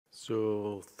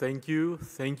So thank you,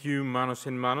 Manos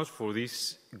and Manos, for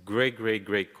this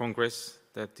great congress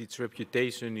that its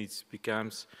reputation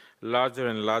becomes larger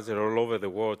and larger all over the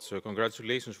world. So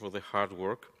congratulations for the hard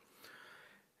work.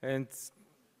 And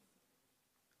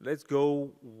let's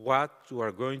go what we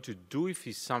are going to do if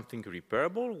it's something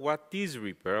repairable, what is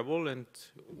repairable, and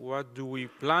what do we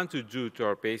plan to do to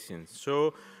our patients.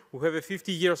 So we have a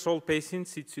 50-year-old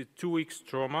patient, it's a 2 weeks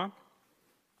trauma.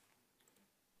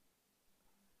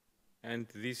 And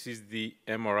this is the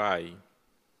MRI.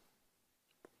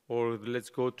 Or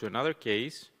let's go to another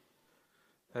case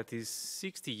that is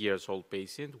 60-year-old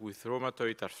patient with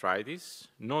rheumatoid arthritis,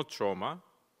 no trauma,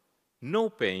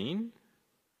 no pain,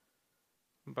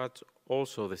 but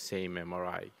also the same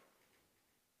MRI.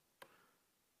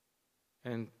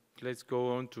 And let's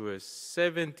go on to a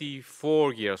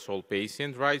 74-year-old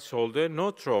patient, right shoulder,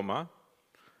 no trauma,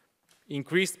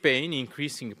 increased pain,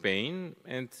 increasing pain,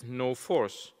 and no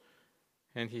force.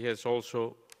 And he has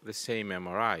also the same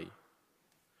MRI.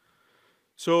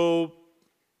 So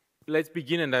let's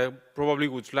begin, and I probably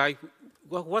would like,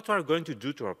 what are we going to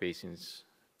do to our patients?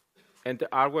 And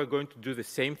are we going to do the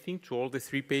same thing to all the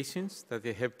 3 patients, that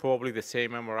they have probably the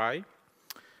same MRI?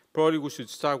 Probably we should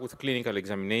start with clinical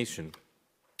examination.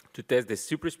 To test the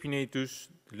supraspinatus,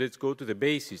 let's go to the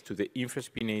basis, to the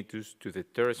infraspinatus, to the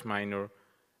teres minor,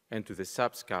 and to the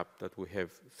subscap, that we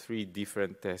have 3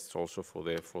 different tests also for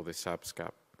the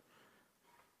subscap.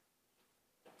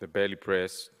 The belly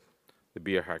press, the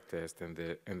beer hug test, and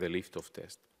the lift-off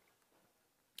test.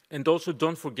 And also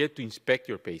don't forget to inspect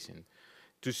your patient,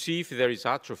 to see if there is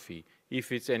atrophy,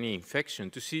 if it's any infection,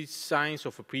 to see signs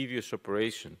of a previous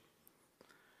operation.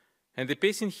 And the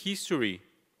patient history,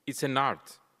 it's an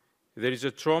art. There is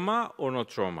a trauma or no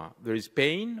trauma. There is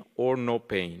pain or no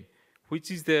pain. Which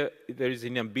is there is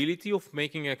an inability of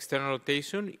making external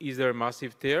rotation, is there a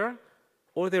massive tear,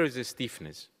 or there is a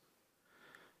stiffness.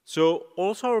 So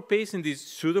also our patient is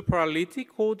pseudoparalytic,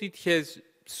 or it has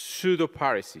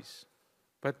pseudoparesis,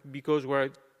 but because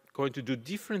we're going to do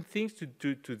different things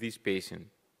to this patient.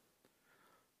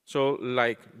 So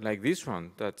like this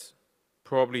one, that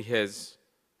probably has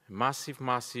a massive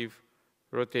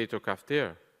rotator cuff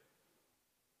tear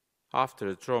after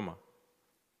the trauma.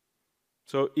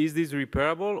 So is this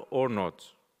repairable or not?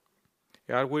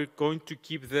 Yeah, we're going to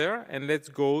keep there, and let's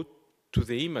go to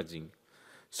the imaging.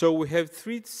 So we have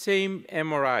 3 same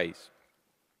MRIs.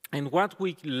 And what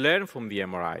we learn from the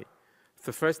MRI,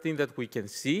 the first thing that we can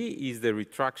see is the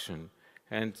retraction.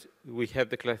 And we have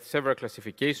the several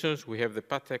classifications. We have the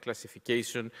Patek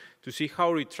classification to see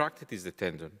how retracted is the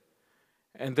tendon.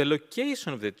 And the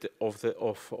location of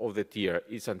the tear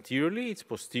is anteriorly, it's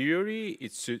posteriorly,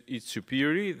 it's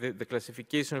superiorly. The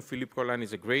classification of Philippe Colin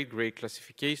is a great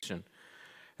classification.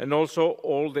 And also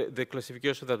all the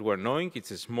classification that we're knowing,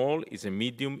 it's a small, it's a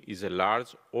medium, it's a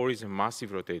large, or it's a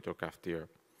massive rotator cuff tear.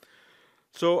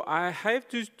 So I have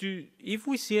to if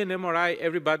we see an MRI,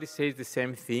 everybody says the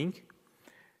same thing.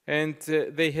 And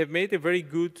they have made a very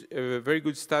good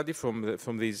study from the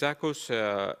Isakos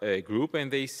group, and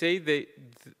they say they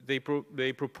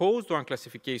proposed one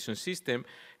classification system,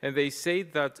 and they say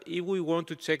that if we want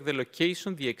to check the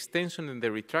location, the extension, and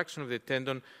the retraction of the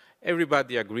tendon,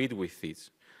 everybody agreed with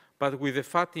this. But with the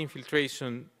fat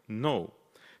infiltration, no.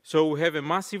 So we have a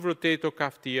massive rotator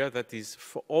cuff tear that is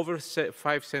over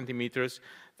 5 centimeters,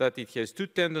 that it has 2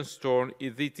 tendons torn,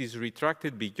 it is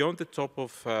retracted beyond the top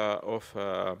of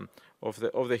the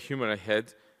humeral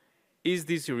head. Is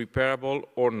this repairable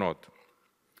or not?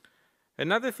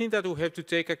 Another thing that we have to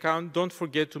take account, don't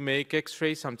forget to make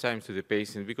X-rays sometimes to the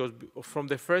patient, because from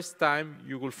the first time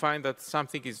you will find that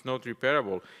something is not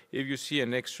repairable. If you see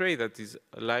an X-ray that is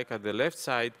like at the left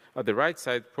side, at the right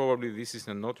side, probably this is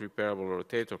a not repairable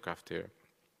rotator cuff tear.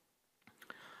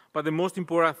 But the most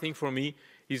important thing for me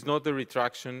is not the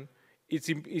retraction.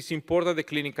 It's important, the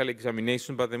clinical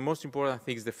examination, but the most important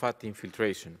thing is the fat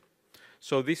infiltration.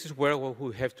 So this is where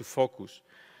we have to focus.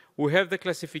 We have the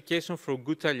classification for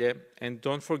Goutallier, and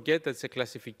don't forget that's a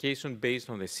classification based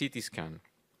on the CT scan.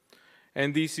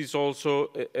 And this is also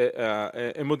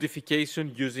a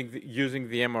modification using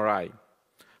the MRI.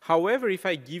 However, if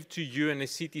I give to you a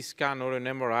CT scan or an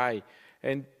MRI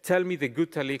and tell me the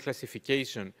Goutallier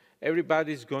classification,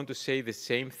 everybody is going to say the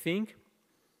same thing?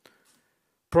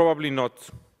 Probably not.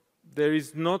 There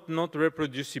is not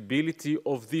reproducibility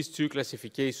of these 2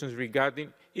 classifications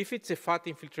regarding if it's a fat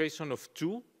infiltration of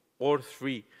 2 or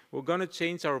 3. We're going to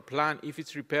change our plan if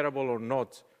it's repairable or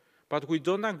not. But we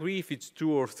don't agree if it's 2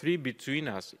 or 3 between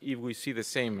us if we see the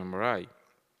same MRI.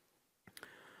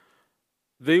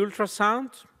 The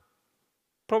ultrasound,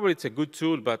 probably it's a good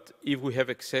tool, but if we have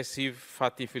excessive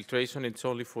fat infiltration, it's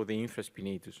only for the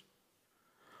infraspinatus.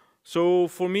 So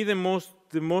for me, the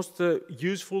most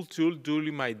useful tool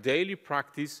during my daily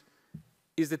practice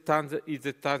is the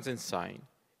tangent sign.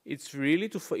 It's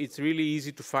really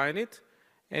easy to find it,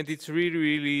 and it's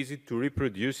really easy to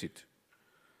reproduce it.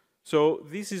 So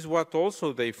this is what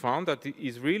also they found, that it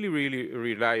is really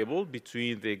reliable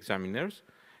between the examiners,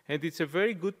 and it's a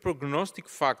very good prognostic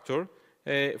factor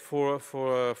for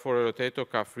a rotator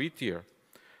cuff re-tear.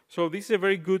 So this is a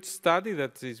very good study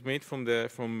that is made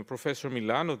from Professor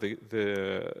Milano, the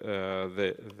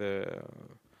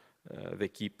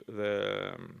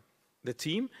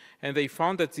team, and they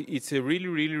found that it's a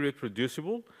really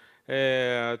reproducible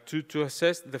to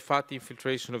assess the fat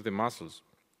infiltration of the muscles.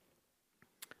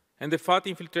 And the fat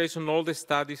infiltration, all the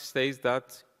studies says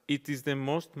that it is the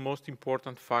most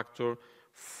important factor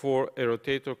for a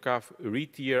rotator cuff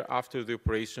re-tear after the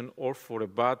operation, or for a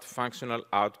bad functional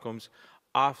outcomes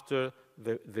after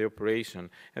the operation.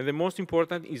 And the most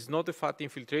important is not the fat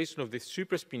infiltration of the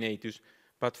supraspinatus,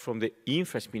 but from the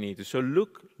infraspinatus. So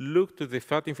look to the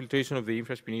fat infiltration of the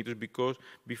infraspinatus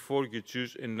before you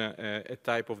choose a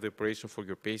type of the operation for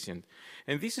your patient.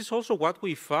 And this is also what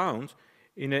we found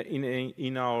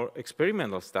in our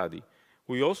experimental study.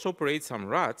 We also operate some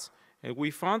rats, and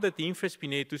we found that the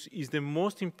infraspinatus is the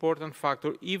most important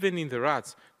factor even in the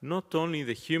rats, not only in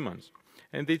the humans.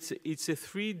 And it's a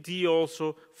 3D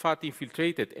also fat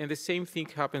infiltrated, and the same thing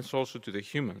happens also to the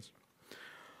humans.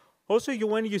 Also,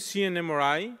 when you see an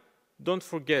MRI, don't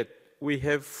forget, we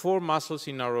have 4 muscles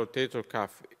in our rotator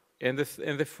cuff, and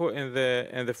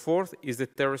the fourth is the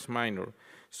teres minor.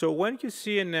 So when you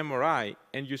see an MRI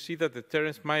and you see that the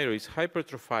teres minor is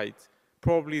hypertrophied,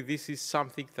 probably this is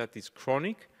something that is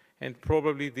chronic, and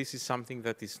probably this is something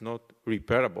that is not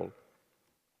repairable.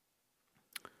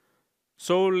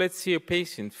 So let's see a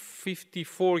patient,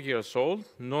 54 years old,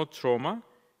 no trauma,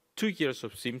 2 years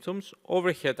of symptoms,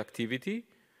 overhead activity.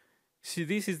 See,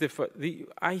 this is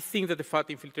I think that the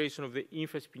fat infiltration of the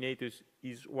infraspinatus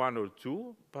is 1 or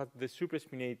 2, but the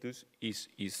supraspinatus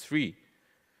is 3.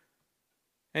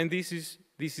 And this is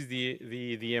the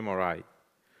MRI.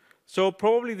 So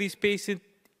probably this patient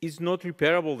is not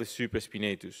repairable, the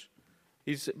supraspinatus.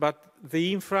 But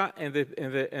the infra and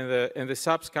the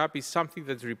subscap is something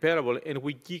that's repairable, and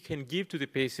we can give to the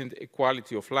patient a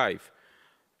quality of life.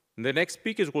 The next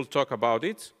speakers will talk about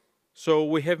it. So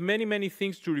we have many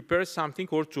things to repair something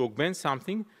or to augment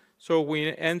something. So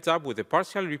we end up with a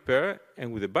partial repair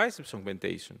and with a biceps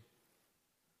augmentation.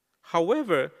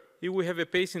 However, if we have a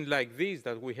patient like this,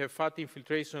 that we have fat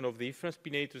infiltration of the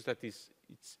infraspinatus that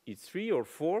it's 3 or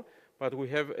 4, but we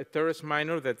have a teres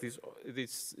minor that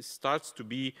starts to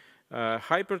be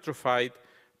hypertrophied,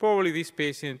 probably this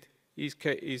patient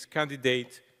is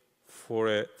candidate for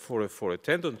a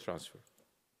tendon transfer.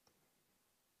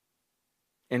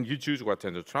 And you choose what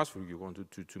tendon transfer you want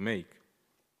to make.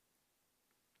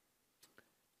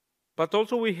 But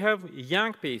also we have a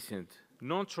young patient,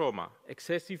 non-trauma,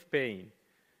 excessive pain.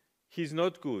 He's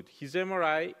not good. His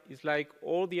MRI is like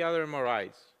all the other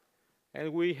MRIs.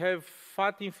 And we have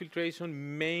fat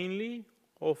infiltration mainly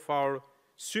of our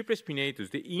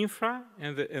supraspinatus. The infra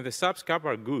and the subscap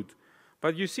are good.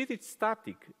 But you see it's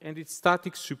static, and it's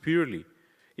static superiorly.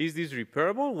 Is this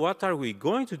repairable? What are we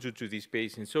going to do to this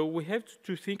patient? So we have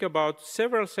to think about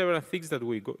several things that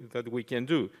we can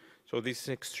do. So this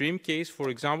extreme case, for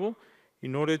example,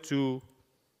 in order to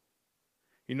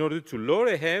lower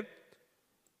the head,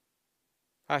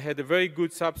 I had a very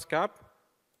good subscap.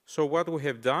 So what we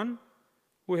have done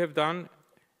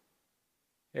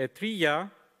a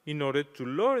tria in order to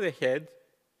lower the head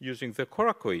using the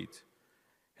coracoid.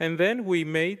 And then we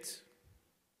made,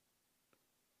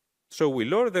 so we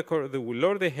lower the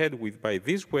head by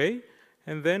this way,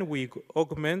 and then we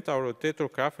augment our rotator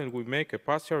cuff and we make a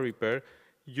partial repair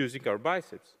using our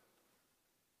biceps.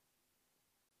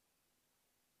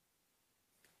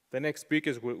 The next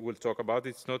speakers will talk about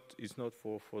it. It's not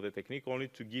for the technique, only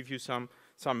to give you some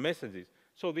messages.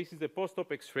 So this is the post-op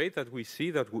X-ray that we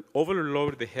see that we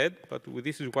over-lower the head, but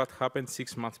this is what happens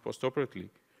 6 months post-operatively.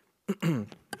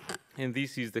 And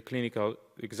this is the clinical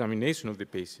examination of the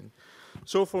patient.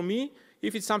 So for me,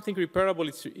 if it's something repairable,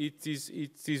 it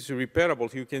is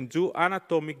repairable. You can do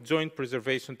anatomic joint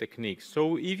preservation techniques.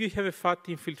 So if you have a fat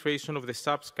infiltration of the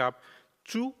subscap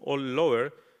 2 or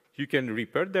lower, you can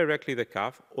repair directly the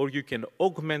cuff, or you can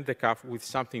augment the cuff with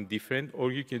something different, or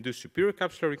you can do superior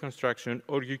capsular reconstruction,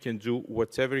 or you can do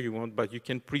whatever you want, but you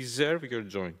can preserve your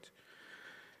joint.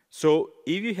 So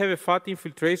if you have a fat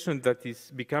infiltration that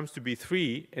becomes to be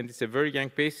 3, and it's a very young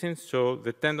patient, so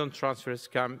the tendon transfers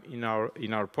come in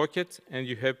our pocket, and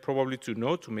you have probably to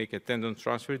know to make a tendon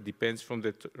transfer, depends from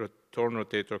the torn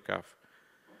rotator cuff.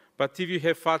 But if you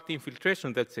have fat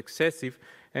infiltration that's excessive,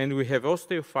 and we have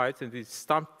osteophytes, and it's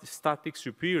static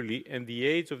superiorly, and the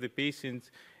age of the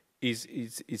patient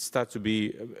starts to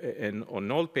be an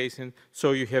old patient,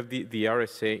 so you have the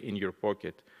RSA in your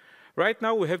pocket. Right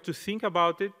now, we have to think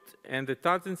about it, and the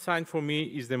tangent sign for me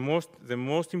is the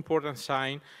most important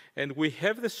sign, and we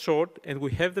have the sword and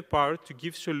we have the power to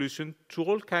give solution to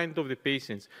all kinds of the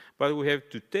patients, but we have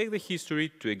to take the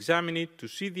history, to examine it, to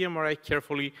see the MRI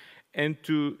carefully, and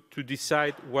to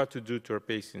decide what to do to our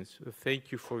patients. So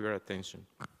thank you for your attention.